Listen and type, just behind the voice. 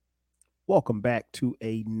Welcome back to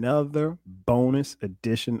another bonus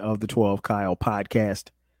edition of the 12 Kyle podcast.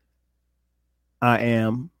 I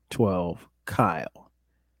am 12 Kyle.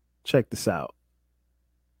 Check this out.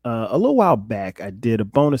 A little while back, I did a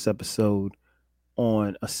bonus episode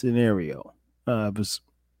on a scenario. It was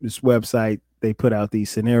this website, they put out these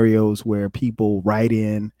scenarios where people write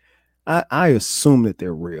in. I assume that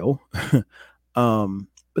they're real, but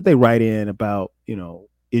they write in about,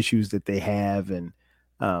 issues that they have, and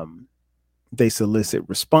they solicit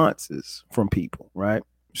responses from people, right?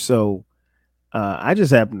 So I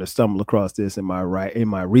just happened to stumble across this in my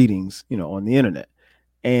readings, on the internet.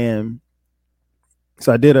 And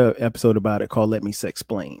so I did an episode about it called Let Me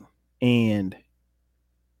Sexsplain. And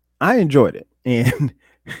I enjoyed it. And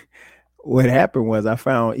what happened was I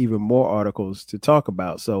found even more articles to talk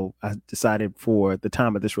about. So I decided for the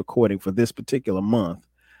time of this recording for this particular month,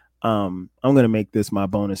 I'm going to make this my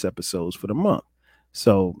bonus episodes for the month.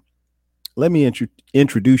 So let me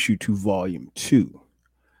introduce you to volume 2.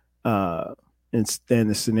 And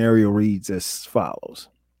the scenario reads as follows.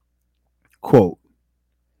 Quote,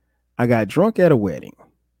 I got drunk at a wedding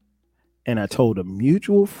and I told a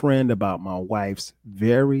mutual friend about my wife's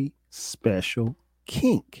very special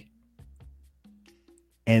kink.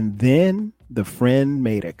 And then the friend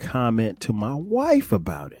made a comment to my wife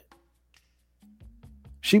about it.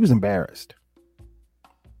 She was embarrassed.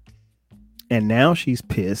 And now she's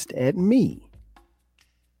pissed at me.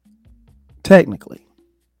 Technically,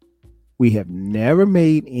 we have never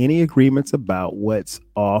made any agreements about what's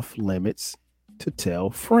off limits to tell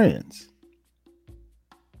friends.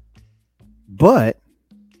 But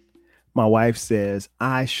my wife says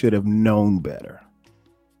I should have known better.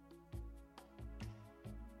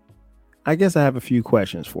 I guess I have a few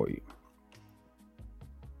questions for you.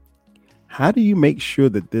 How do you make sure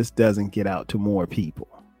that this doesn't get out to more people?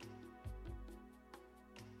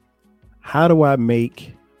 How do I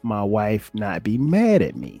make my wife not be mad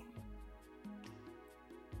at me?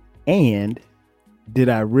 And did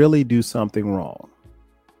I really do something wrong?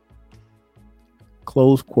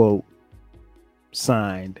 Close quote,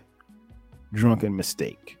 signed, drunken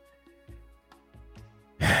mistake.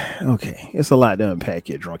 Okay, it's a lot to unpack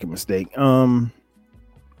here, drunken mistake.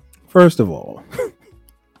 First of all,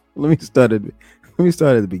 let me start at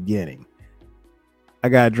the beginning. I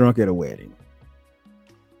got drunk at a wedding.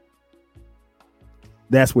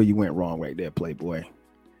 That's where you went wrong right there, Playboy.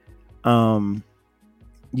 You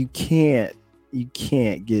can't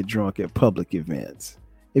get drunk at public events.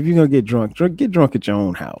 If you're gonna get drunk at your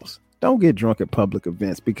own house. Don't get drunk at public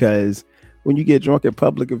events, because when you get drunk at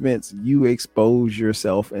public events, you expose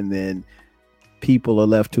yourself, and then people are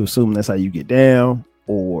left to assume that's how you get down,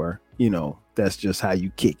 or that's just how you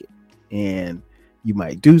kick it. And you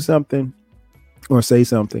might do something or say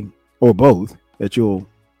something or both that you'll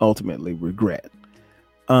ultimately regret.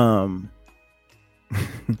 And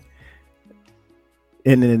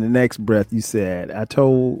then in the next breath, you said, I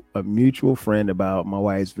told a mutual friend about my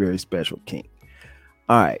wife's very special kink.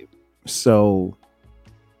 All right. So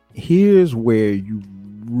here's where you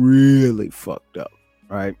really fucked up,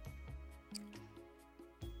 right?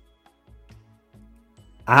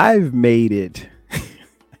 I've made it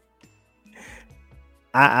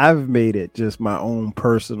just my own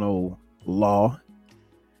personal law.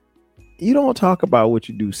 You don't talk about what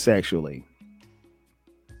you do sexually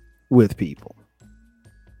with people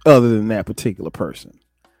other than that particular person.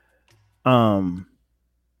 And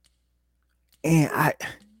I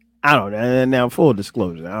don't know. Now, full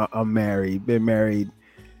disclosure, I'm married, been married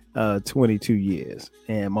 22 years,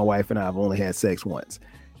 and my wife and I have only had sex once,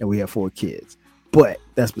 and we have 4 kids, but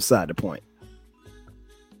that's beside the point.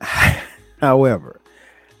 However,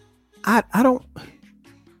 I don't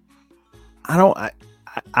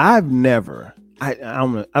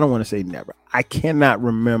want to say never. I cannot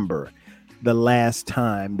remember the last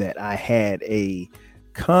time that I had a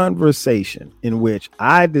conversation in which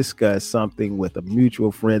I discussed something with a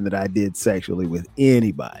mutual friend that I did sexually with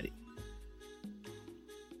anybody.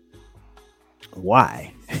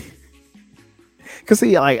 Why? Because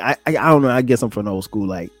see, like I don't know. I guess I'm from the old school.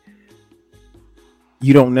 Like,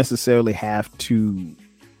 you don't necessarily have to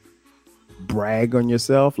brag on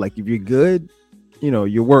yourself. Like, if you're good,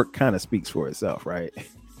 your work kind of speaks for itself, right?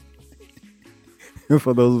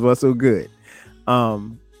 For those of us who are good,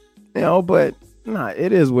 but nah,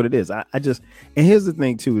 it is what it is. I just, and here's the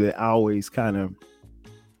thing too, that I always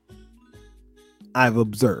I've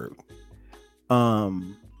observed. I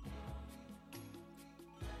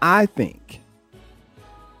think,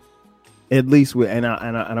 at least with, and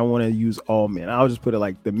I don't want to use all men. I'll just put it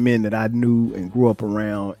like the men that I knew and grew up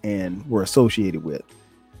around and were associated with.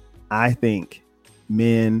 I think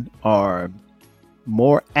men are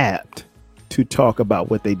more apt to talk about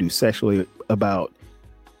what they do sexually about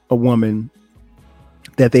a woman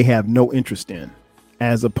that they have no interest in,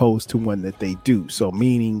 as opposed to one that they do. So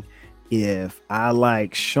meaning, if I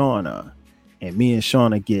like Shauna and me and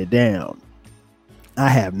Shauna get down, I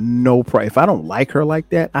have no problem. If I don't like her like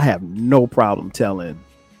that, I have no problem telling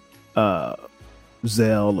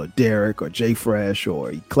Zell or Derek or J Fresh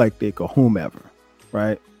or Eclectic or whomever,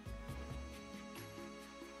 right?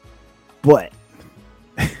 But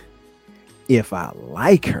if I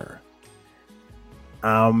like her,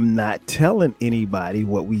 I'm not telling anybody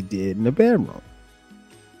what we did in the bedroom.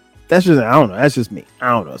 That's just, I don't know. That's just me. I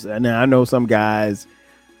don't know. Now, I know some guys,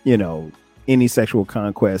 you know, any sexual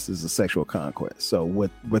conquest is a sexual conquest. So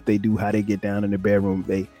what they do, how they get down in the bedroom,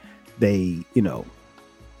 they you know,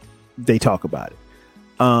 they talk about it.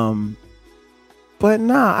 But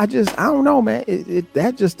nah, I don't know, man.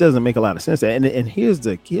 That just doesn't make a lot of sense. And here's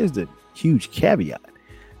the huge caveat.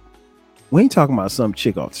 We ain't talking about some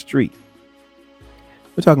chick off the street.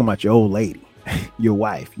 We're talking about your old lady, your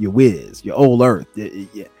wife, your whiz, your old earth,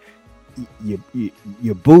 your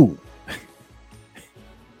boo,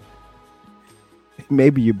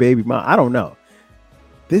 maybe your baby mom. I don't know.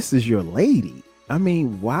 This is your lady. I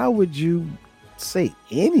mean, why would you say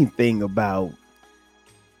anything about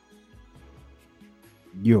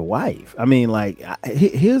your wife? I mean, like,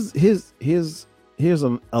 here's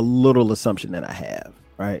a little assumption that I have,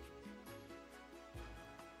 right?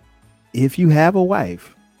 If you have a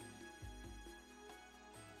wife,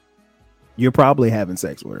 you're probably having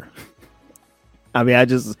sex with her. I mean,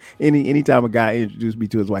 anytime a guy introduced me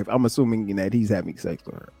to his wife, I'm assuming that he's having sex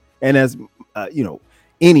with her. And as you know,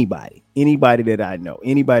 anybody that I know,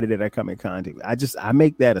 anybody that I come in contact with, I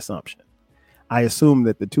make that assumption. I assume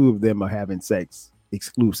that the two of them are having sex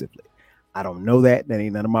exclusively. I don't know that. That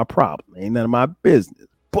ain't none of my problem. Ain't none of my business.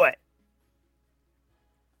 But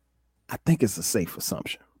I think it's a safe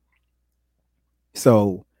assumption.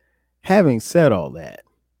 So, having said all that,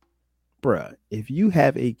 bruh, if you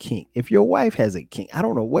have a kink, if your wife has a kink, I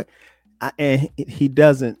don't know what, and he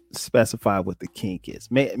doesn't specify what the kink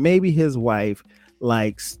is. Maybe his wife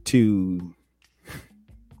likes to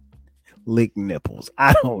lick nipples.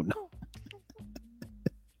 I don't know.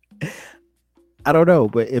 I don't know.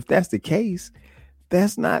 But if that's the case,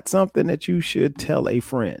 that's not something that you should tell a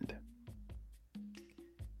friend.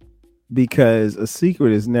 Because a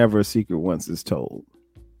secret is never a secret once it's told.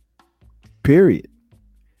 Period.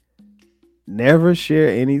 Never share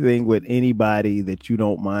anything with anybody that you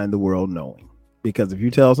don't mind the world knowing. Because if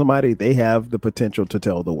you tell somebody, they have the potential to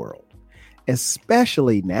tell the world.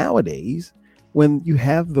 Especially nowadays when you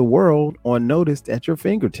have the world on notice at your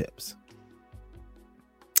fingertips.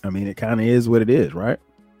 I mean, it kind of is what it is, right?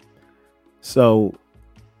 So,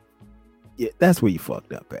 yeah, that's where you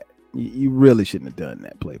fucked up at. You really shouldn't have done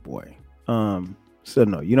that, Playboy. So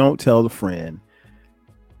no, you don't tell the friend.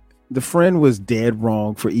 The friend was dead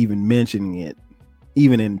wrong for even mentioning it,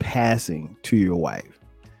 even in passing, to your wife.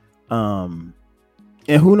 And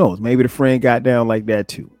who knows? Maybe the friend got down like that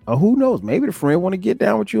too. Or who knows? Maybe the friend want to get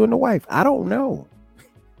down with you and the wife. I don't know.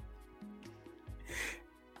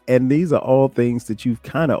 And these are all things that you've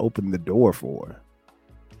kind of opened the door for.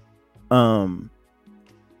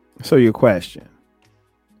 So your question.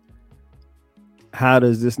 How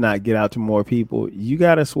does this not get out to more people? You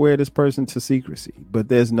got to swear this person to secrecy, but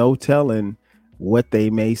there's no telling what they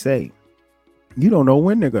may say. You don't know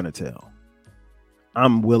when they're going to tell.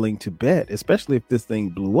 I'm willing to bet, especially if this thing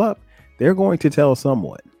blew up, they're going to tell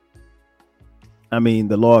someone. I mean,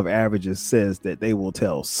 the law of averages says that they will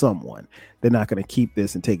tell someone. They're not going to keep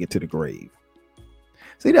this and take it to the grave.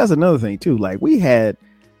 See, that's another thing too. Like we had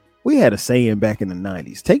a saying back in the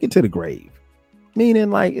 90s, take it to the grave.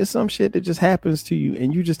 Meaning, like, it's some shit that just happens to you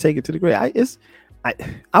and you just take it to the grave.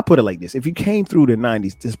 I put it like this. If you came through the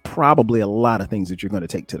 90s, there's probably a lot of things that you're going to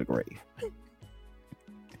take to the grave.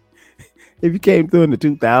 If you came through in the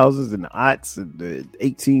 2000s and the aughts and the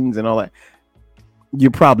 18s and all that,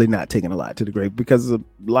 you're probably not taking a lot to the grave because a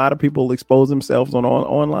lot of people expose themselves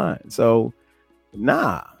online. So,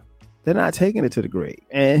 nah, they're not taking it to the grave.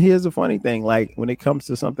 And here's the funny thing. Like, when it comes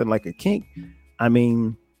to something like a kink, I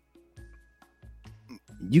mean,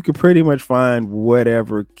 you can pretty much find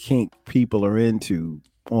whatever kink people are into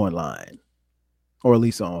online, or at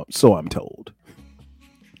least so I'm told.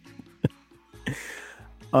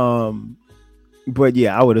 But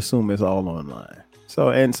yeah, I would assume it's all online.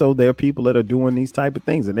 So there are people that are doing these type of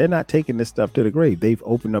things and they're not taking this stuff to the grave. They've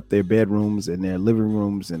opened up their bedrooms and their living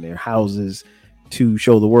rooms and their houses to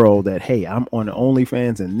show the world that, hey, I'm on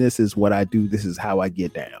OnlyFans and this is what I do. This is how I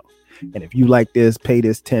get down. And if you like this, pay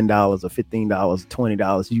this $10 or $15,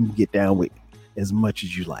 $20. You can get down with as much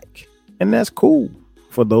as you like. And that's cool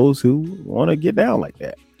for those who want to get down like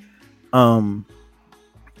that.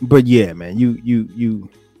 But yeah, man, you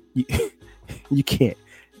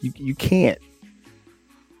can't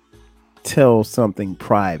tell something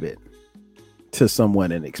private to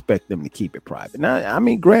someone and expect them to keep it private. Now, I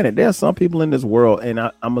mean, granted, there's some people in this world, and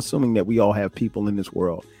I'm assuming that we all have people in this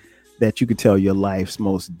world that you could tell your life's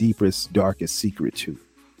most deepest, darkest secret to.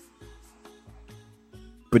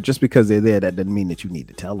 But just because they're there, that doesn't mean that you need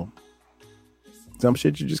to tell them. Some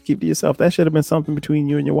shit you just keep to yourself. That should have been something between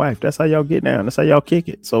you and your wife. That's how y'all get down. That's how y'all kick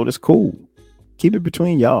it. So that's cool. Keep it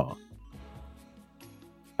between y'all.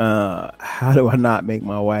 How do I not make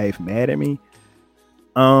my wife mad at me?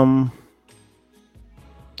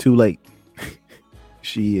 Too late.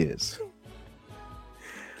 She is.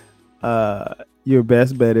 Your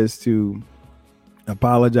best bet is to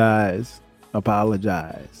apologize. No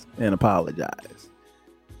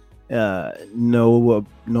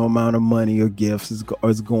amount of money or gifts is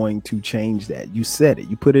going to change that. You said it.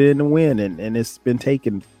 You put it in the wind, and it's been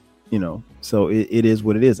taken. So it is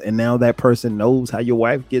what it is. And now that person knows how your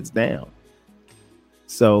wife gets down.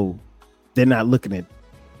 So they're not looking at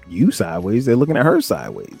you sideways. They're looking at her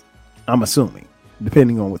sideways. I'm assuming,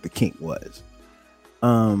 depending on what the kink was.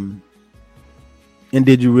 And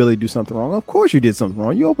did you really do something wrong? Of course you did something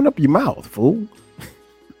wrong. You opened up your mouth, fool.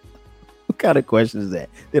 What kind of question is that?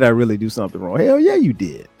 Did I really do something wrong? Hell yeah, you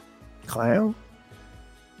did, clown.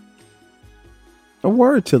 A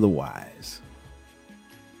word to the wise.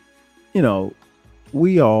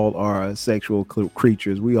 We all are sexual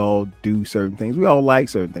creatures. We all do certain things. We all like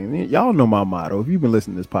certain things. Y'all know my motto. If you've been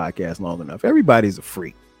listening to this podcast long enough, everybody's a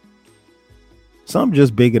freak. Some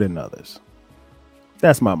just bigger than others.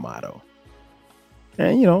 That's my motto.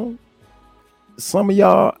 And, some of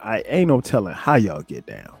y'all, I ain't no telling how y'all get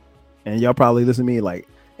down. And y'all probably listen to me like,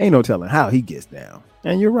 ain't no telling how he gets down.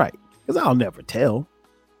 And you're right, because I'll never tell.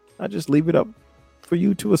 I just leave it up for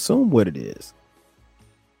you to assume what it is.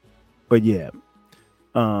 But yeah,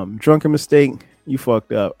 drunken mistake, you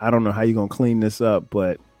fucked up. I don't know how you're going to clean this up,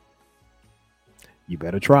 but you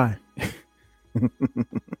better try.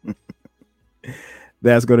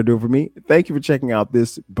 That's going to do it for me. Thank you for checking out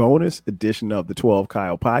this bonus edition of the 12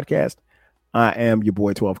 Kyle podcast. I am your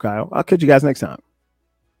boy 12 Kyle. I'll catch you guys next time.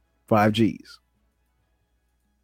 5 G's.